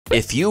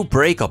If you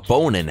break a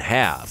bone in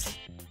half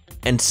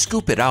and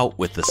scoop it out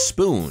with the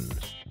spoon,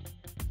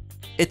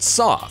 it's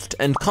soft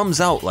and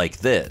comes out like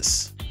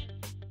this.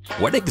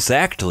 What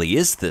exactly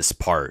is this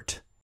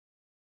part?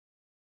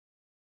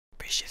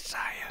 Fishy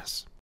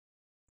science.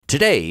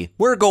 Today,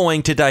 we're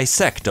going to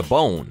dissect a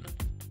bone.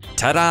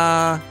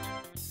 Ta-da!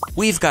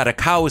 We've got a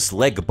cow's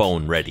leg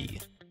bone ready.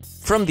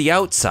 From the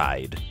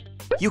outside,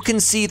 you can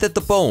see that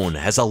the bone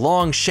has a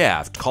long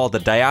shaft called the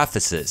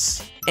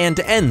diaphysis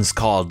and ends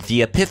called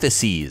the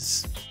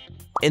epiphyses.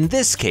 In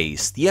this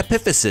case, the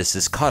epiphysis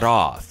is cut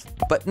off,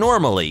 but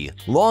normally,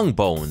 long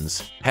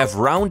bones have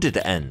rounded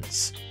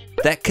ends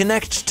that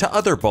connect to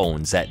other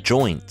bones at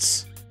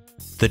joints.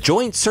 The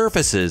joint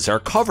surfaces are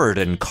covered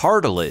in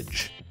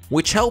cartilage,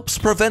 which helps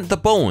prevent the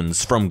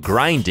bones from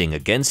grinding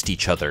against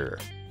each other.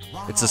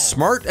 It's a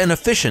smart and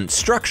efficient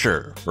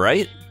structure,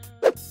 right?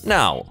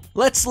 Now,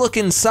 let's look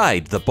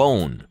inside the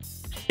bone.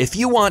 If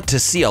you want to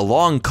see a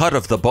long cut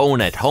of the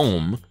bone at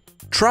home,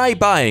 try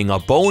buying a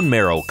bone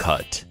marrow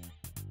cut.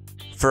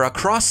 For a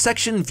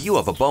cross-section view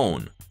of a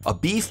bone, a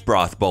beef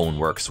broth bone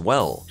works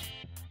well.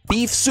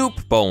 Beef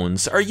soup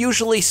bones are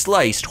usually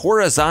sliced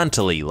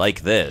horizontally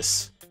like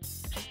this.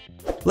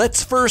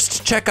 Let's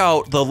first check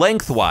out the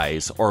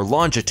lengthwise or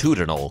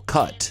longitudinal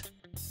cut.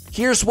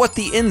 Here's what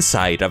the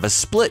inside of a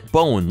split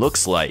bone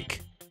looks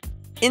like.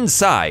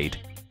 Inside,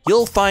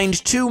 you'll find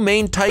two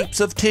main types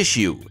of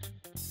tissue: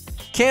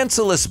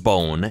 cancellous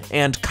bone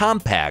and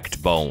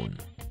compact bone.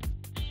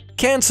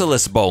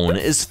 Cancellous bone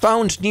is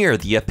found near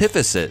the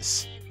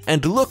epiphysis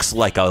and looks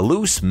like a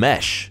loose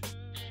mesh.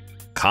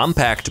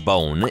 Compact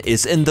bone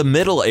is in the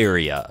middle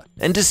area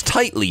and is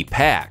tightly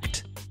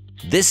packed.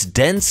 This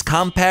dense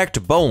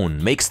compact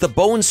bone makes the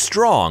bone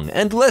strong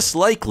and less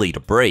likely to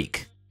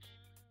break.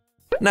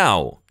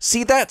 Now,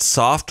 see that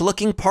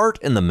soft-looking part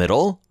in the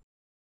middle?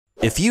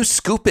 If you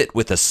scoop it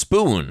with a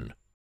spoon,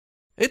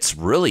 it's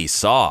really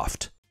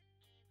soft,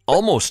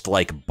 almost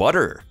like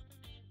butter.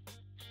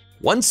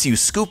 Once you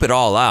scoop it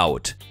all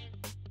out,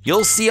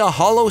 you'll see a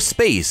hollow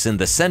space in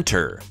the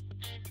center.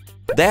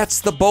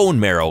 That's the bone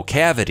marrow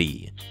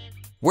cavity,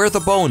 where the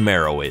bone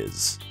marrow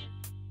is.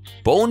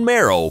 Bone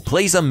marrow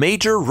plays a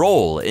major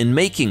role in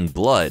making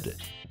blood.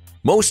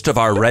 Most of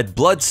our red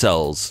blood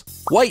cells,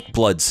 white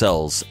blood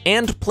cells,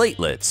 and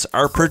platelets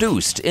are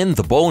produced in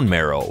the bone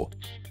marrow.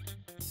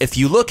 If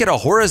you look at a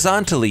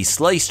horizontally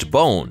sliced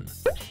bone,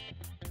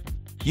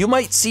 you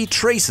might see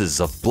traces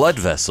of blood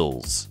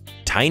vessels.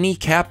 Tiny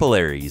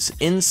capillaries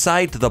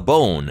inside the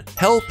bone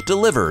help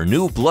deliver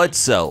new blood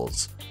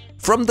cells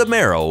from the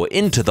marrow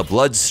into the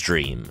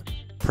bloodstream.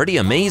 Pretty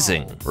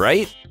amazing,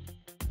 right?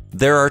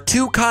 There are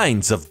two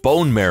kinds of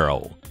bone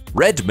marrow: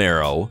 red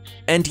marrow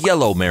and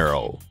yellow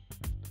marrow.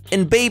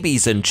 In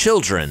babies and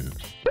children,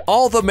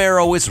 all the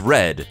marrow is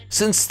red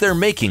since they're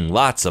making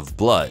lots of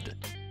blood.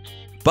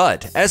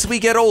 But as we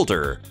get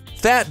older,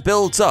 fat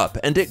builds up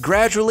and it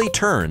gradually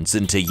turns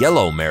into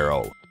yellow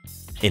marrow.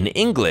 In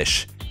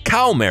English,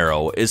 cow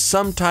marrow is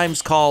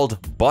sometimes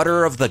called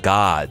butter of the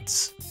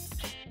gods.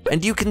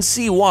 And you can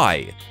see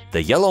why.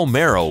 The yellow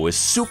marrow is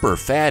super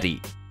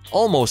fatty,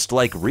 almost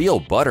like real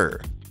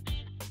butter.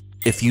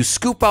 If you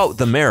scoop out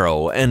the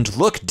marrow and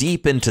look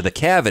deep into the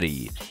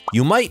cavity,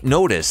 you might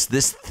notice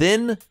this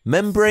thin,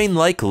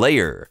 membrane-like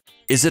layer.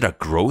 Is it a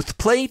growth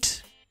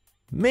plate?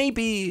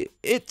 Maybe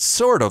it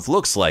sort of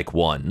looks like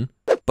one,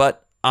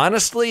 but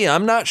honestly,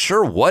 I'm not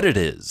sure what it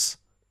is.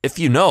 If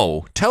you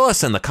know, tell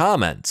us in the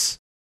comments.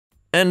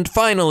 And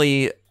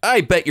finally,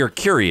 I bet you're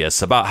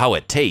curious about how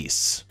it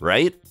tastes,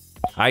 right?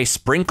 I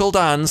sprinkled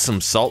on some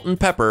salt and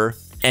pepper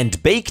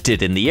and baked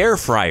it in the air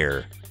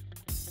fryer.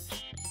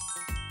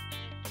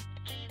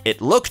 It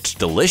looked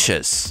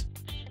delicious.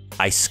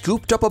 I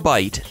scooped up a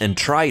bite and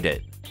tried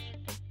it.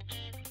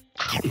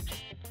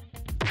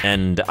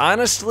 And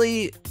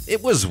honestly,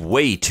 it was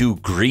way too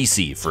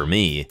greasy for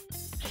me.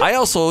 I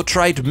also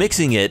tried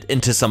mixing it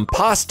into some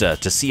pasta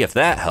to see if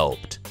that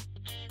helped.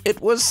 It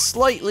was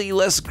slightly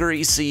less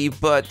greasy,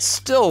 but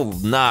still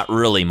not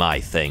really my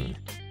thing.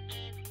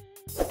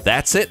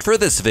 That's it for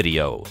this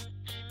video.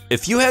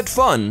 If you had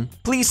fun,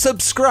 please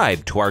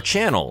subscribe to our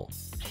channel.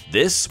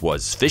 This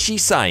was Fishy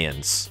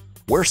Science,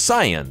 where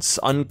science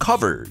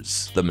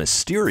uncovers the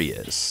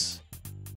mysterious.